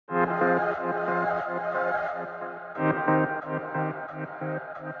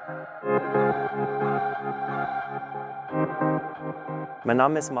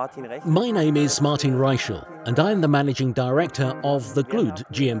My name is Martin Reichel, and I am the Managing Director of the Glood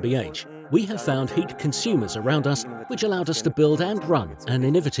GmbH. We have found heat consumers around us, which allowed us to build and run an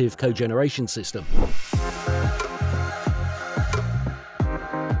innovative cogeneration system.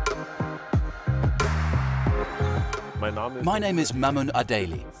 My name is Mamun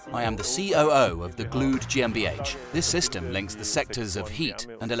Adeli. I am the COO of the Glood GmbH. This system links the sectors of heat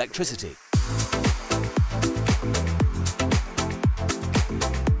and electricity.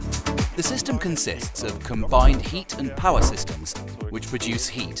 The system consists of combined heat and power systems, which produce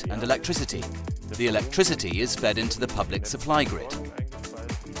heat and electricity. The electricity is fed into the public supply grid.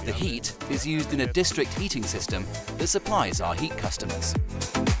 The heat is used in a district heating system that supplies our heat customers.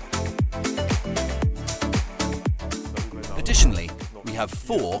 Additionally, we have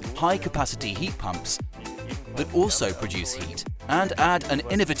 4 high-capacity heat pumps that also produce heat and add an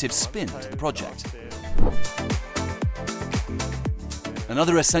innovative spin to the project.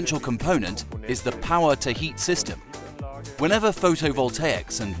 Another essential component is the power-to-heat system. Whenever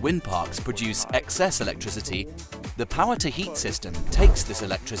photovoltaics and wind parks produce excess electricity, the power-to-heat system takes this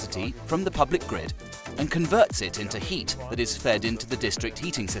electricity from the public grid and converts it into heat that is fed into the district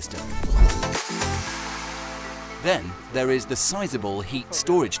heating system. Then there is the sizable heat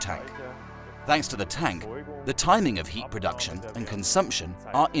storage tank. Thanks to the tank, the timing of heat production and consumption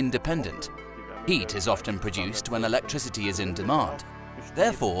are independent. Heat is often produced when electricity is in demand.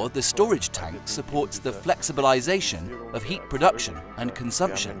 Therefore, the storage tank supports the flexibilization of heat production and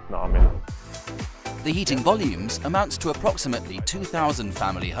consumption. The heating volumes amounts to approximately 2,000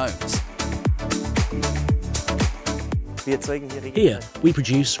 family homes. Here, we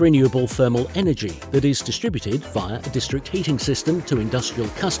produce renewable thermal energy that is distributed via a district heating system to industrial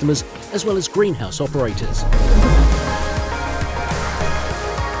customers as well as greenhouse operators.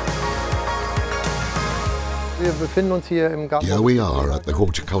 Here we are at the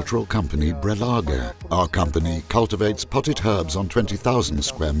horticultural company Brelage. Our company cultivates potted herbs on 20,000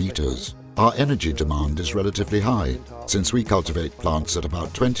 square meters. Our energy demand is relatively high, since we cultivate plants at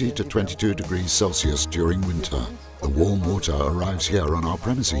about 20 to 22 degrees Celsius during winter. The warm water arrives here on our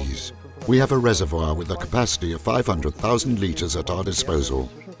premises. We have a reservoir with a capacity of 500,000 litres at our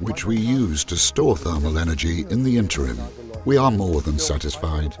disposal, which we use to store thermal energy in the interim. We are more than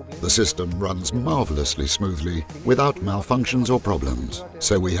satisfied. The system runs marvellously smoothly, without malfunctions or problems,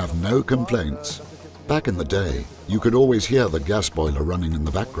 so we have no complaints. Back in the day, you could always hear the gas boiler running in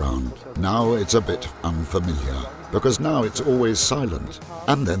the background. Now it's a bit unfamiliar, because now it's always silent.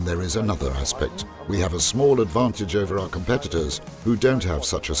 And then there is another aspect. We have a small advantage over our competitors who don't have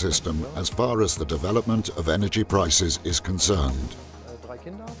such a system as far as the development of energy prices is concerned.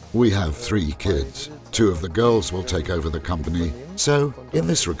 We have 3 kids. 2 of the girls will take over the company, so in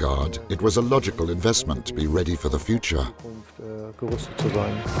this regard, it was a logical investment to be ready for the future.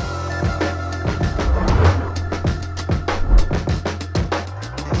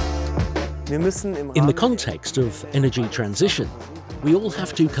 In the context of energy transition, we all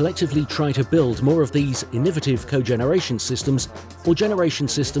have to collectively try to build more of these innovative cogeneration systems or generation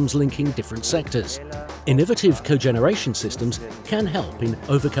systems linking different sectors. Innovative cogeneration systems can help in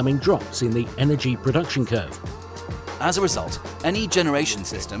overcoming drops in the energy production curve. As a result, any generation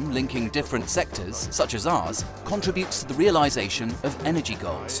system linking different sectors, such as ours, contributes to the realization of energy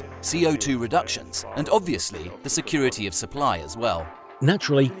goals, CO2 reductions, and obviously the security of supply as well.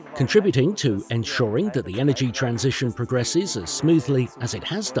 Naturally, contributing to ensuring that the energy transition progresses as smoothly as it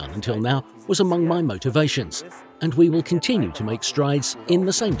has done until now was among my motivations, and we will continue to make strides in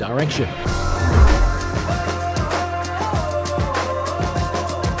the same direction.